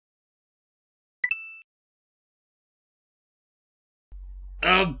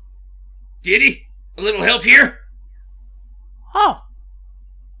Diddy? A little help here? Oh.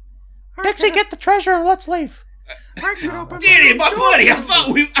 Dixie, get the treasure and let's leave. Diddy, my buddy, I thought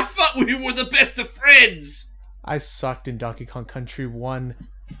we were the best of friends. I sucked in Donkey Kong Country 1.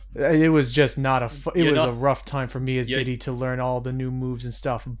 It was just not a... It was a rough time for me as Diddy to learn all the new moves and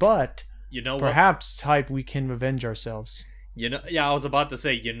stuff. But perhaps, Type, we can revenge ourselves. Yeah, I was about to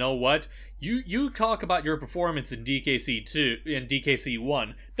say, you know what? You talk about your performance in DKC2 and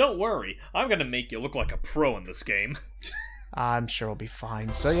DKC1. Don't worry, I'm gonna make you look like a pro in this game. I'm sure we'll be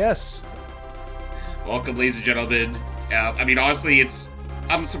fine. So yes. Welcome, ladies and gentlemen. I mean, honestly,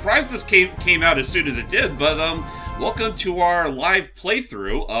 I'm surprised this came out as soon as it did, but welcome to our live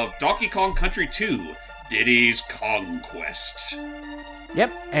playthrough of Donkey Kong Country 2, Diddy's Conquest.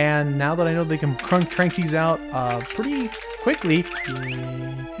 Yep, and now that I know they can crank these out pretty quickly,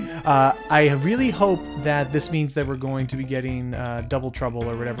 I really hope that this means that we're going to be getting Double Trouble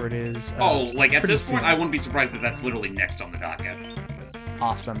or whatever it is. Like at this point, I wouldn't be surprised if that's literally next on the docket.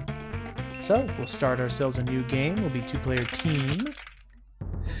 Awesome. So, we'll start ourselves a new game. We'll be two-player team.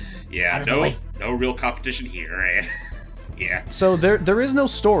 Yeah, no real competition here. Yeah. So there is no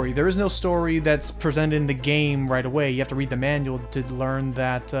story. There is no story that's presented in the game right away. You have to read the manual to learn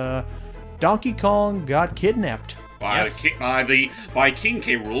that Donkey Kong got kidnapped by King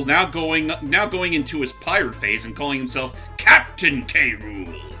K. Rool, now going into his pirate phase and calling himself Captain K.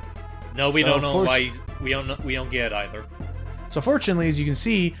 Rool. No, we don't know why. We don't get it either. So fortunately, as you can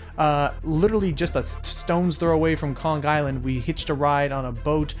see, literally just a stone's throw away from Kong Island, we hitched a ride on a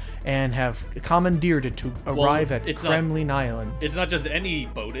boat and have commandeered it to arrive at Kremlin Island. It's not just any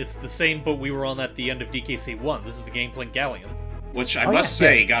boat, it's the same boat we were on at the end of DKC1. This is the Gangplank Galleon. Which I must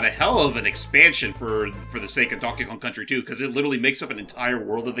say got a hell of an expansion for the sake of Donkey Kong Country 2, because it literally makes up an entire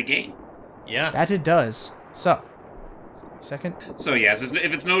world of the game. Yeah. That it does. So... Second. So yes, if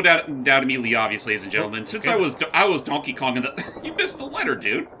it's no doubt immediately obvious, ladies and gentlemen, since I was Donkey Kong in the you missed the letter,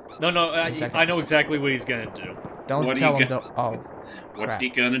 dude. No, I know exactly what he's gonna do. Don't tell him though. Oh, what's he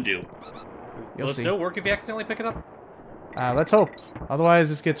gonna do? Will it still work if you accidentally pick it up? Let's hope. Otherwise,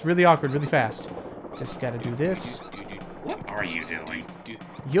 this gets really awkward really fast. Just gotta do this. What are you doing?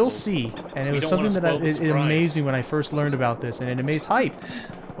 You'll see. And it was something that it amazed me when I first learned about this, and it amazed Hype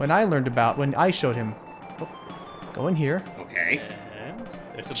when I showed him. Go in here. Okay. And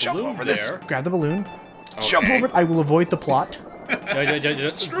there's a jump balloon over there. This. Grab the balloon. Okay. Jump over it. I will avoid the plot.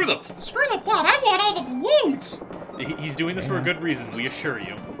 Screw the plot. I want all the balloons. He's doing this for a good reason, we assure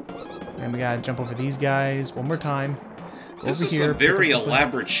you. And we gotta jump over these guys one more time. This is some very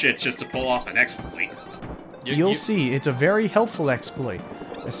elaborate shit just to pull off an exploit. You'll see. It's a very helpful exploit.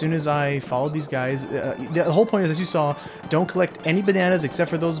 As soon as I follow these guys, the whole point is, as you saw, don't collect any bananas except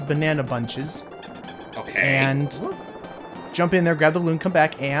for those banana bunches. Okay. And jump in there, grab the balloon, come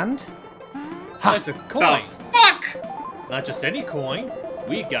back, and... Ha! That's a coin! The fuck? Not just any coin.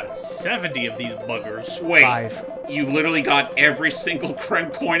 We got 70 of these buggers. Wait, 5. You literally got every single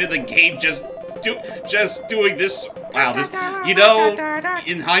Krem coin in the game just doing this. Wow, this... You know,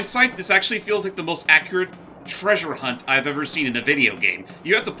 in hindsight, this actually feels like the most accurate treasure hunt I've ever seen in a video game.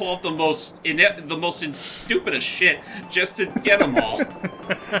 You have to pull off the most stupidest shit just to get them all.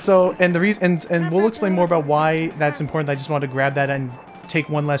 So, and the reason, and we'll explain more about why that's important. I just wanted to grab that and take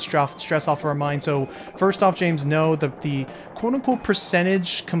one less stress off our mind. So, first off, James, no, the quote-unquote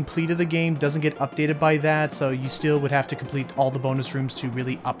percentage complete of the game doesn't get updated by that, so you still would have to complete all the bonus rooms to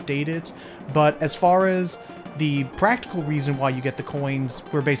really update it. But as far as the practical reason why you get the coins,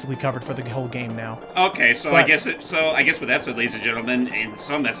 we're basically covered for the whole game now. Okay, so I guess with that said, ladies and gentlemen, in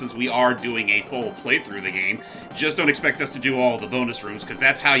some essence, we are doing a full playthrough of the game. Just don't expect us to do all the bonus rooms, because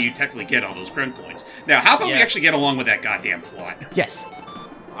that's how you technically get all those Krem coins. Now, how about we actually get along with that goddamn plot? Yes.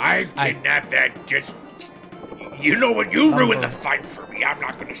 I've kidnapped that just... You know what? You ruined the fight for me. I'm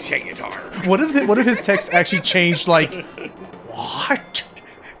not going to say it hard. What if his text actually changed, like... What?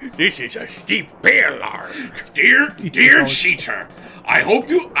 This is a steep bear large. Dear cheater, I hope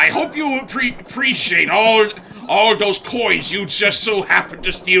you appreciate all those coins you just so happened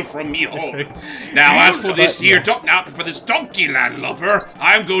to steal from me home. Now, as for this donkey landlubber,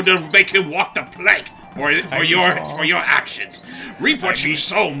 I'm going to make him walk the plank for your actions. Reap what you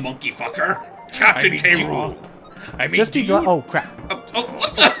sow, monkey fucker. Captain K. Rool. Just be glad. Oh crap! What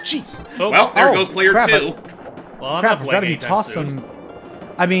the? Jeez. Well, there goes player 2. Well, I'm crap! not I've got to playing be tossed some.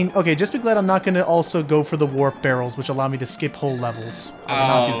 I mean, okay, just be glad I'm not going to also go for the warp barrels, which allow me to skip whole levels. I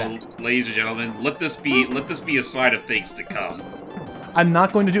will not do that. Ladies and gentlemen, let this be a side of things to come. I'm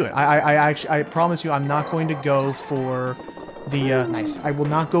not going to do it. I promise you, I'm not going to go for the nice. I will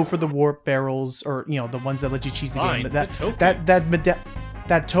not go for the warp barrels, or the ones that let you cheese the game. But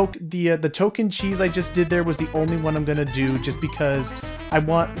the token cheese I just did there was the only one I'm gonna do, just because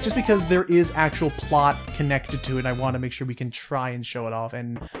there is actual plot connected to it. I want to make sure we can try and show it off.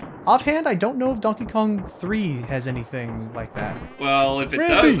 And offhand, I don't know if Donkey Kong 3 has anything like that. Well, if it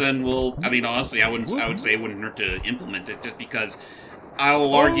does, then I mean, honestly, I would say it wouldn't hurt to implement it, just because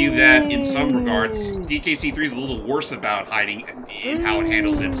I'll argue that in some regards, DKC3 is a little worse about hiding in how it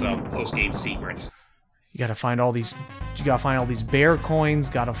handles its post-game secrets. You gotta find all these bear coins.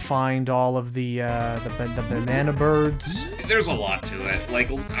 Gotta find all of the banana birds. There's a lot to it, like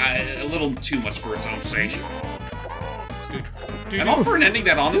a little too much for its own sake. And all for an ending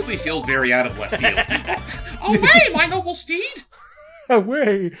that honestly feels very out of left field. Away, my noble steed!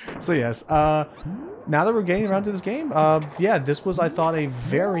 Away! So yes, now that we're getting around to this game, yeah, this was, I thought, a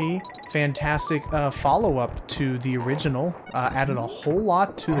very fantastic follow-up to the original. Added a whole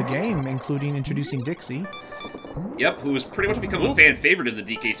lot to the game, including introducing Dixie. Yep, who has pretty much become a fan favorite in the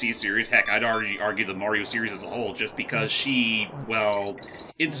DKC series. Heck, I'd already argue the Mario series as a whole, just because she, well,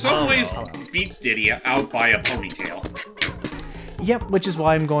 in some ways beats Diddy out by a ponytail. Yep, which is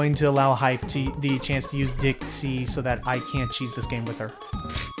why I'm going to allow Hype the chance to use Dixie so that I can't cheese this game with her.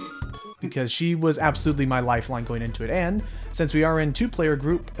 Because she was absolutely my lifeline going into it. And since we are in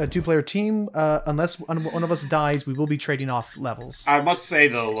two-player team, unless one of us dies, we will be trading off levels. I must say,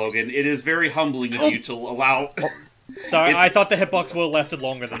 though, Logan, it is very humbling of you to allow... Sorry, I thought the hitbox would have lasted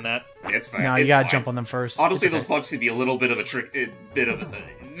longer than that. It's fine. No, you gotta jump on them first. Honestly, those bugs could be a little bit of a trick.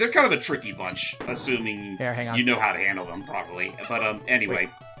 They're kind of a tricky bunch, assuming you know how to handle them properly. But anyway,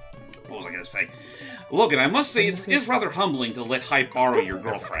 what was I gonna say? Logan, I must say it is rather humbling to let Hype borrow your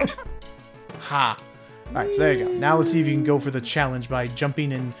girlfriend. Ha! Alright, so there you go. Now let's see if you can go for the challenge by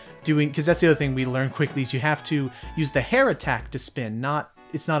jumping and doing... Because that's the other thing we learned quickly, is you have to use the hair attack to spin.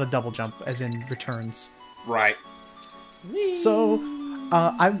 It's not a double jump, as in returns. Right. So,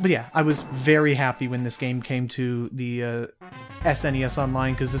 I was very happy when this game came to the SNES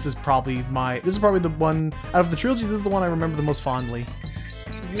Online, because this is probably the one, out of the trilogy, this is the one I remember the most fondly.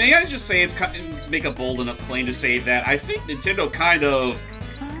 May I just say, make a bold enough claim to say that I think Nintendo kind of...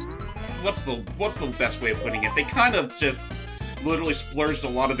 What's the best way of putting it? They kind of just literally splurged a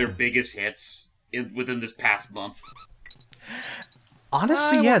lot of their biggest hits within this past month.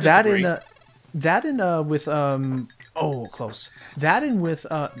 Honestly, yeah, that and with oh, close. That and with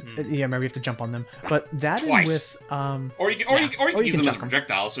yeah, maybe we have to jump on them. But that Twice. And with or you can use them as a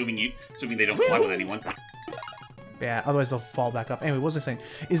projectile, assuming they don't fly with anyone. Yeah, otherwise they'll fall back up. Anyway, what was I saying?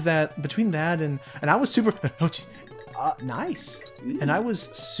 Is that between that and I was super oh geez, nice. And I was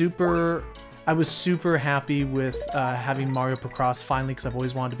super happy with having Mario Picross finally, because I've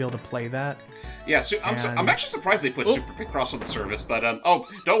always wanted to be able to play that. Yeah, so I'm actually surprised they put Super Picross on the service, but oh,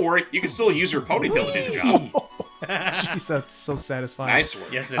 don't worry, you can still use your ponytail to do the job. Jeez, that's so satisfying. Nice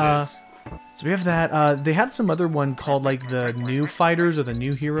work. Yes, it is. So we have that. They had some other one called like the New Fighters or the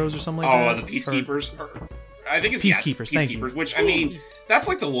New Heroes or something like that. Oh, the Peacekeepers. I think it's Peacekeepers. Thank you. Which, I mean, that's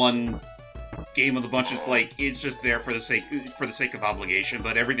like the one game of the bunch. It's like it's just there for the sake of obligation,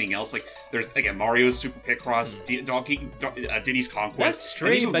 but everything else, like there's again Mario's Super Picross, Diddy's Conquest. That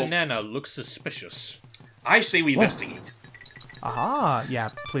stray banana looks suspicious. I say we investigate. Aha! Yeah,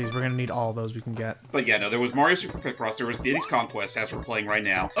 please, we're gonna need all those we can get. But yeah, no, there was Mario Super Picross, there was Diddy's Conquest, as we're playing right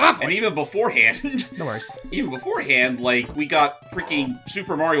now, and even beforehand, no worries. Even beforehand, like we got freaking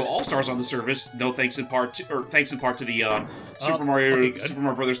Super Mario All Stars on the service. No thanks in part to the Super Mario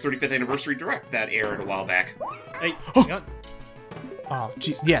Brothers 35th Anniversary Direct that aired a while back. Hey, hang on. Oh,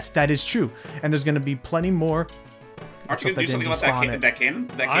 jeez, yes, that is true, and there's gonna be plenty more. Aren't you going to do something about that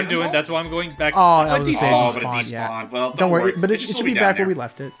cannon? I'm doing it. That's why I'm going back. Oh, that was a but it despawned. Yeah. Well, don't worry. But it should be back where we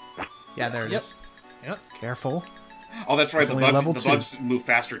left it. Yeah, there it is. Yep. Careful. Oh, that's right. The bugs move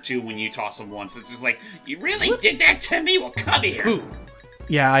faster, too, when you toss them once. It's just like, you really did that to me? Well, come here. Ooh.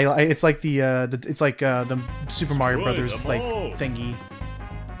 Yeah, it's like the Super Mario Brothers like thingy.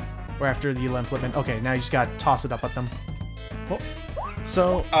 Where after you let them flip in. Okay, now you just got to toss it up at them. Oh.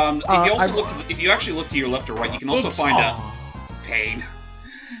 So, if you actually look to your left or right, you can also find a pain.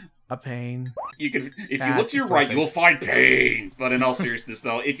 A pain. If you look to your right, you will find pain. But in all seriousness,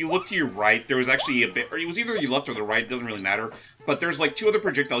 though, if you look to your right, there was actually a bit, or it was either your left or the right. It doesn't really matter. But there's like two other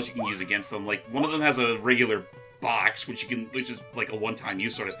projectiles you can use against them. Like one of them has a regular box, which is like a one-time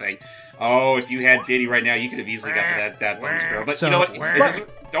use sort of thing. Oh, if you had Diddy right now, you could have easily got to that bonus barrel. But you know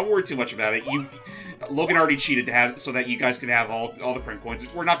what? Don't worry too much about it. Logan already cheated to have so that you guys can have all the print coins.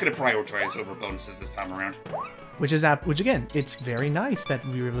 We're not going to prioritize over bonuses this time around. Which again, it's very nice that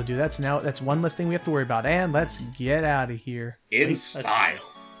we were able to do that. So now that's one less thing we have to worry about. And let's get out of here in style.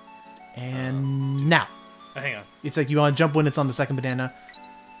 And now, hang on. It's like you want to jump when it's on the second banana.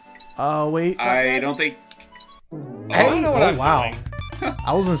 Oh wait. I don't think. Hey, I don't know what I'm wow. doing.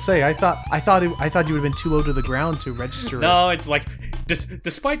 I was gonna say, I thought you would have been too low to the ground to register. No, it's like,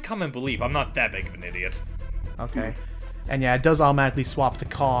 despite common belief, I'm not that big of an idiot. Okay. And yeah, it does automatically swap the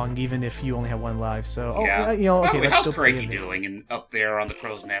Kong even if you only have one life. So Yeah. you know, okay. Well, That's how's still pretty Cranky doing up there on the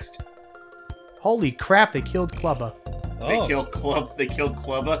crow's nest? Holy crap! They killed Clubba. They Oh. killed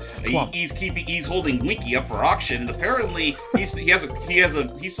Clubba. Clump. He's holding Winky up for auction, and apparently he still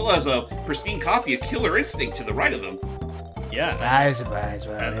has a pristine copy of Killer Instinct to the right of him. Yeah. Surprise.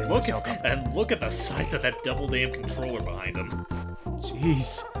 And look at the size of that double damn controller behind him.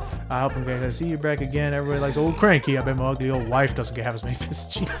 Jeez. I hope I'm gonna see you back again. Everybody likes old Cranky. I bet my ugly old wife doesn't get half as many visits.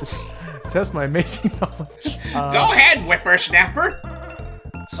 Jesus. Test my amazing knowledge. Go ahead, whippersnapper!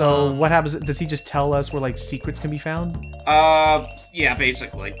 So what happens? Does he just tell us where like secrets can be found? Yeah,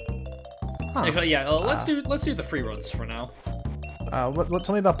 basically. Huh. Actually, yeah. Let's do the free runs for now. What?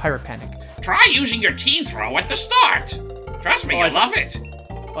 Tell me about Pirate Panic. Try using your teen throw at the start. Trust me, Oh, you'll love it.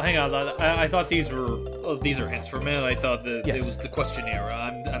 Oh, hang on. I thought these are hints for a minute. I thought that Yes. it was the questionnaire.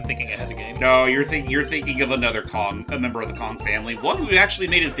 I'm thinking ahead of game. No, you're thinking of another Kong, a member of the Kong family, one who actually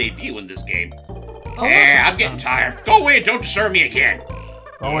made his debut in this game. Oh, Yeah, I'm getting tired. Go away and don't disturb me again.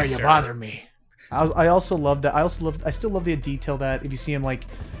 Oh, you bother me. I also love that. I still love the detail that if you see him, like,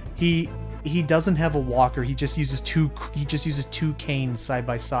 he doesn't have a walker. He just uses two canes side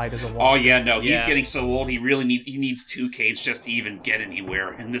by side as a walker. Oh yeah, no, he's Yeah. getting so old. He needs 2 canes just to even get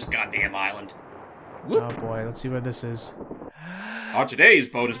anywhere in this goddamn island. Oh boy, let's see what this is. On today's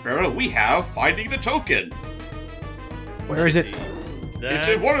bonus barrel, we have finding the token. Where is it? It's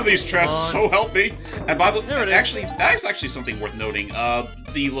in one of these chests, so help me. And by the There it is. actually, that is actually something worth noting.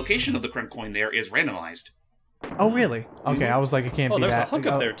 The location of the Krem coin there is randomized. Oh really? Okay, I was like, it can't Oh, be there's that. a hook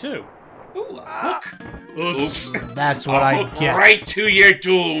up there too. Ooh, a hook. Oops. That's what I A hook get. right to your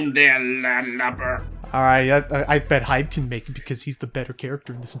doom, there, landlubber. All right, I bet Hype can make it because he's the better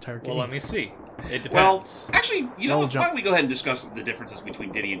character in this entire game. Well, let me see. It depends. Well, actually, you know Roll what? jump. Why don't we go ahead and discuss the differences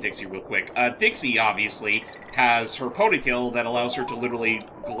between Diddy and Dixie real quick? Dixie, obviously, has her ponytail that allows her to literally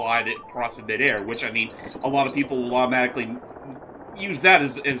glide across the midair, which, I mean, a lot of people will automatically use that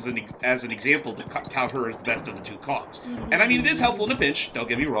as an example to tout her as the best of the 2 Kongs. And I mean, it is helpful in a pinch, don't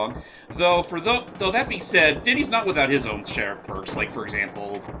get me wrong. Though that being said, Diddy's not without his own share of perks. Like, for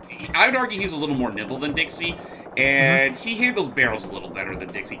example, I would argue he's a little more nimble than Dixie, and he handles barrels a little better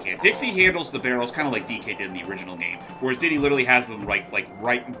than Dixie can. Dixie handles the barrels kind of like DK did in the original game, whereas Diddy literally has them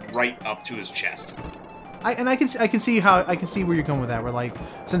right up to his chest. I can see where you're going with that. Where like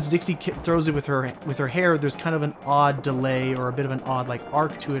since Dixie throws it with her hair, there's kind of an odd delay or a bit of an odd like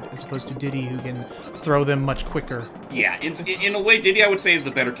arc to it, as opposed to Diddy, who can throw them much quicker. Yeah, in a way, Diddy I would say is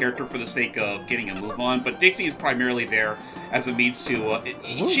the better character for the sake of getting a move on, but Dixie is primarily there as a means to.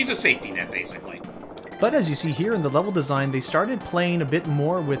 She's a safety net basically. But as you see here in the level design, they started playing a bit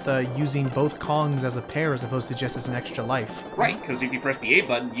more with using both Kongs as a pair as opposed to just as an extra life. Right, because if you press the A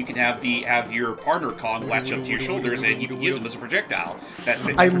button, you can have your partner Kong latch up to your shoulders, and you can use him as a projectile. That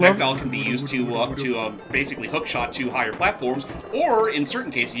projectile can be used to basically hookshot to higher platforms, or in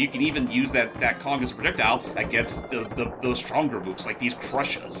certain cases, you can even use that Kong as a projectile against those stronger moves, like these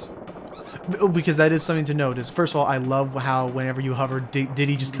crushes. Because that is something to note. Is first of all, I love how whenever you hover,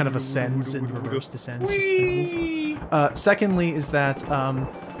 Diddy just kind of ascends and reverse descends. Secondly, is that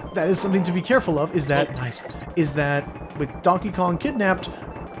that is something to be careful of. Is that Is that with Donkey Kong Kidnapped,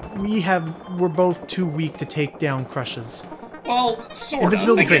 we're both too weak to take down crushes. Well, sort of.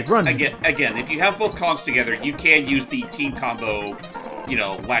 Invisibility grade, run. Again, if you have both Kongs together, you can use the team combo,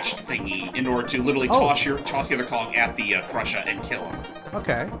 latch thingy in order to literally toss the other Kong at the Crusher and kill him.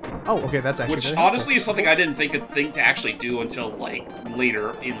 Okay. Oh, okay, that's actually Which very honestly is something I didn't think to actually do until like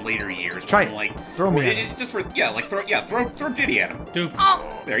later years. Try it. Like Throw me at him. Just for throw Diddy at him. Dude.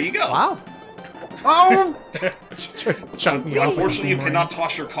 There you go. Wow. Oh! Chuck me off like a Unfortunately, you boomerang. cannot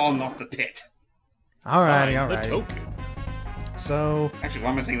toss your Kong off the pit. Alrighty, The alrighty. token. So, Actually,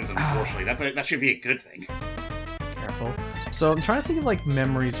 why am I saying this unfortunately? That should be a good thing. careful. So, I'm trying to think of, like,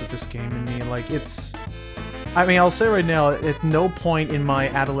 memories with this game in me. Like, it's... I mean, I'll say right now, at no point in my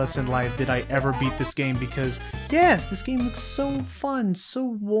adolescent life did I ever beat this game because, yes, this game looks so fun,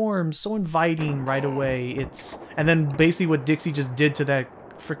 so warm, so inviting right away. And then basically what Dixie just did to that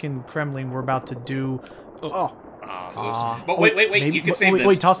freaking Kremlin we're about to do... Oh. Oops. But wait, maybe, you can save this.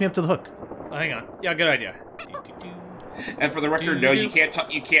 Wait, toss me up to the hook. Oh, hang on. Yeah, good idea. And for the record, no, you can't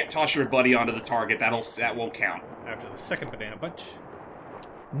toss your buddy onto the target. That won't count. After the second banana bunch.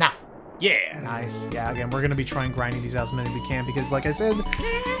 Nah. Yeah. Nice. Yeah, again, we're going to be trying grinding these out as many as we can because, like I said,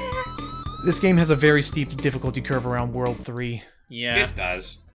 this game has a very steep difficulty curve around World 3. Yeah. It does.